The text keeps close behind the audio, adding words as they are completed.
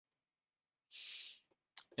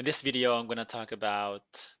In this video, I'm going to talk about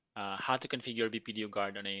how to configure BPDU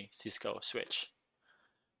Guard on a Cisco switch.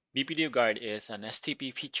 BPDU Guard is an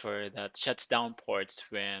STP feature that shuts down ports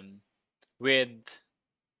when with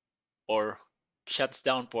or shuts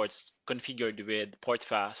down ports configured with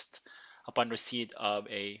PortFast upon receipt of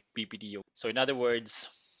a BPDU. So in other words,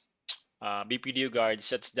 BPDU Guard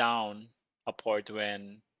shuts down a port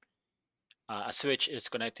when a switch is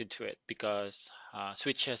connected to it because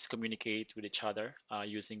switches communicate with each other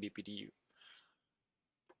using BPDU.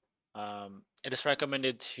 It is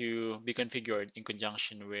recommended to be configured in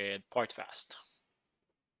conjunction with PortFast.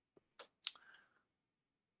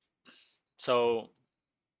 So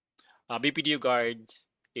BPDU Guard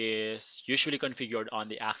is usually configured on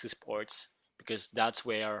the access ports because that's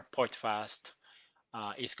where PortFast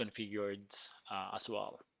is configured as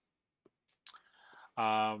well.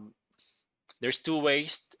 Um, there's two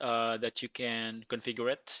ways that you can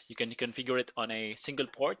configure it. You can configure it on a single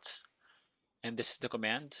port, and this is the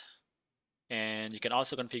command. And you can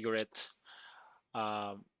also configure it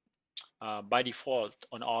um, by default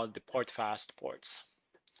on all the PortFast ports.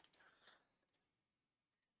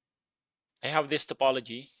 I have this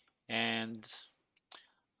topology, and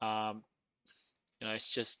um,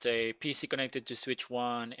 it's just a PC connected to switch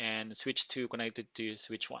 1 and switch 2 connected to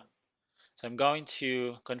switch 1. So I'm going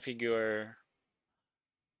to configure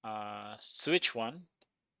switch 1,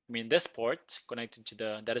 I mean this port connected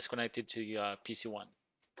to that is connected to PC1.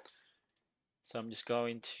 So I'm just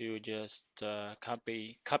going to just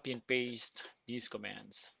copy and paste these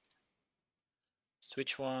commands.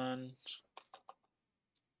 Switch 1,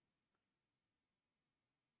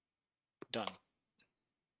 done.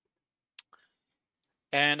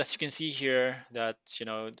 And as you can see here that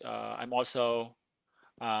I'm also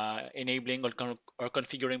enabling or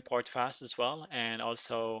configuring PortFast as well, and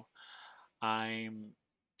also I'm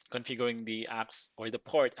configuring the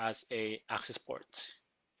port as a access port.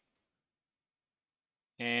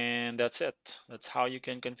 And that's it. That's how you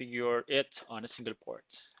can configure it on a single port.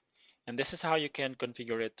 And this is how you can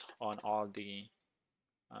configure it on all the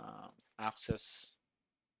uh, access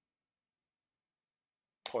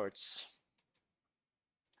ports.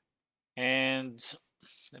 And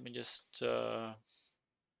let me just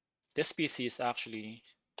this PC is actually,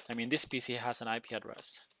 this PC has an IP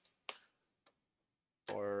address,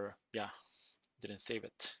 or yeah, didn't save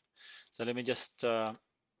it. So let me just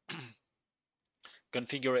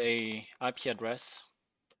configure a IP address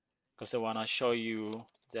because I want to show you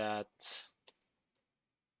that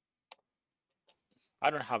I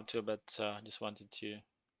don't have to, but just wanted to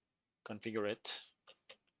configure it.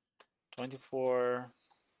 24,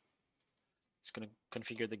 it's going to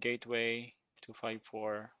configure the gateway.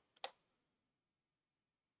 254,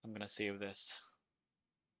 I'm going to save this.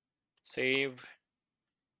 Save,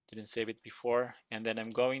 didn't save it before. And then I'm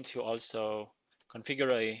going to also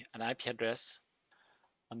configure an IP address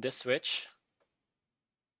on this switch.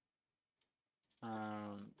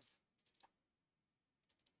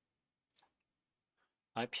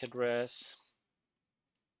 IP address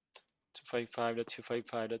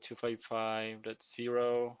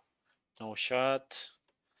 255.255.255.0, no shot,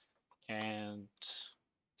 and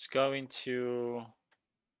it's going to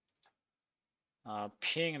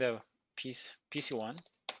ping the PC1.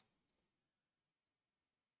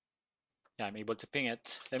 Yeah, I'm able to ping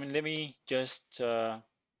it. Let me just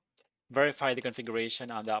verify the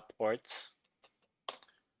configuration on that port.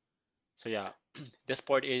 So yeah, this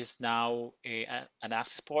port is now an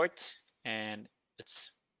access port, and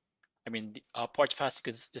it's the PortFast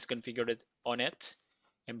is configured on it,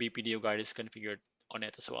 and BPDU Guard is configured on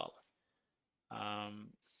it as well.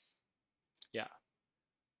 Yeah.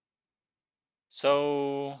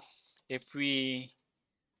 So if we're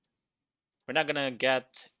not gonna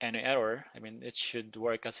get any error, it should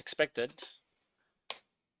work as expected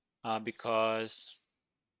because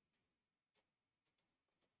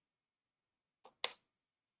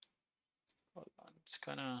hold on, it's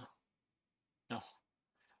gonna no.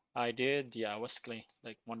 I did, yeah, I was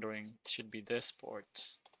like wondering should be this port.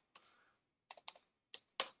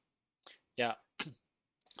 Yeah.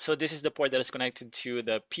 So this is the port that is connected to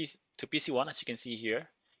the PC1, as you can see here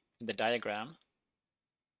in the diagram.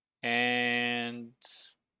 And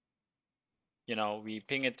we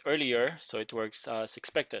ping it earlier, so it works as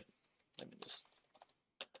expected. Let me just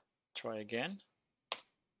try again.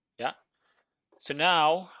 Yeah. So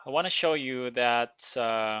now I want to show you that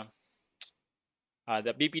the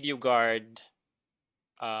BPDU Guard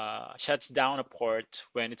shuts down a port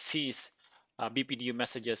when it sees BPDU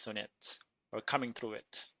messages on it or coming through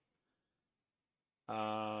it.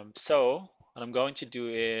 So what I'm going to do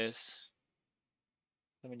is,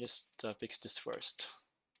 let me just fix this first.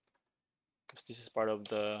 because this is part of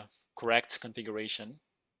the correct configuration.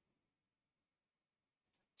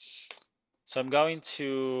 So I'm going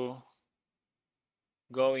to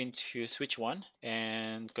go into switch 1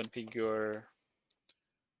 and configure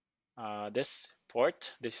this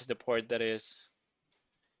port. This is the port that is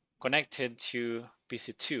connected to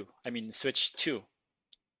PC2, I mean switch 2.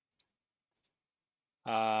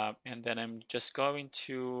 And then I'm just going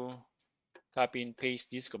to copy and paste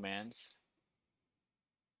these commands.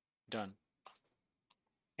 Done.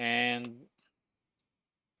 And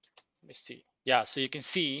let me see. Yeah, so you can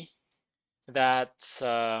see that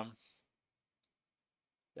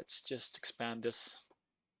let's just expand this.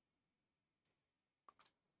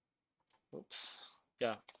 Oops.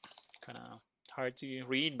 Yeah, kind of hard to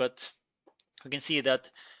read, but we can see that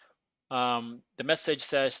the message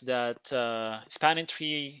says that spanning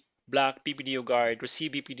tree block BPDU guard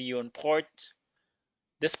receive BPDU on port.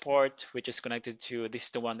 This port, which is connected to, this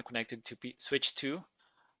is the one connected to switch 2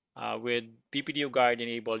 with BPDU guard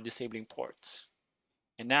enabled disabling ports.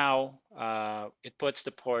 And now it puts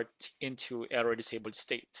the port into error disabled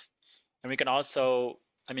state. And we can also,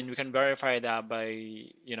 I mean, we can verify that by,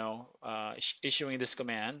 issuing this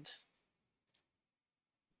command.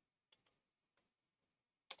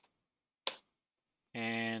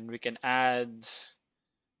 And we can add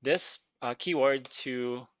this keyword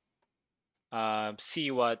to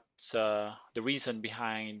see what the reason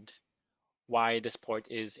behind why this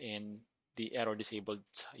port is in the error disabled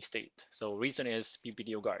state. So reason is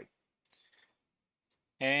BPDU guard.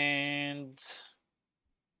 And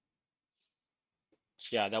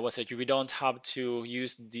yeah, that was it. We don't have to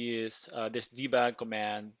use this debug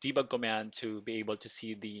command to be able to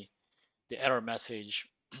see the error message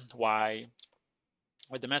why,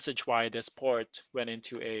 or the message why this port went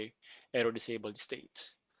into a error disabled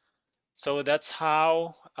state. So that's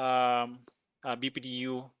how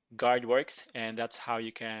BPDU guard works, and that's how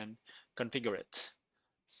you can configure it.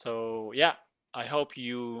 So yeah, I hope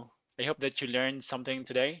you I hope that you learned something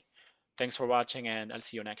today. Thanks for watching, and I'll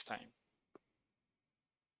see you next time.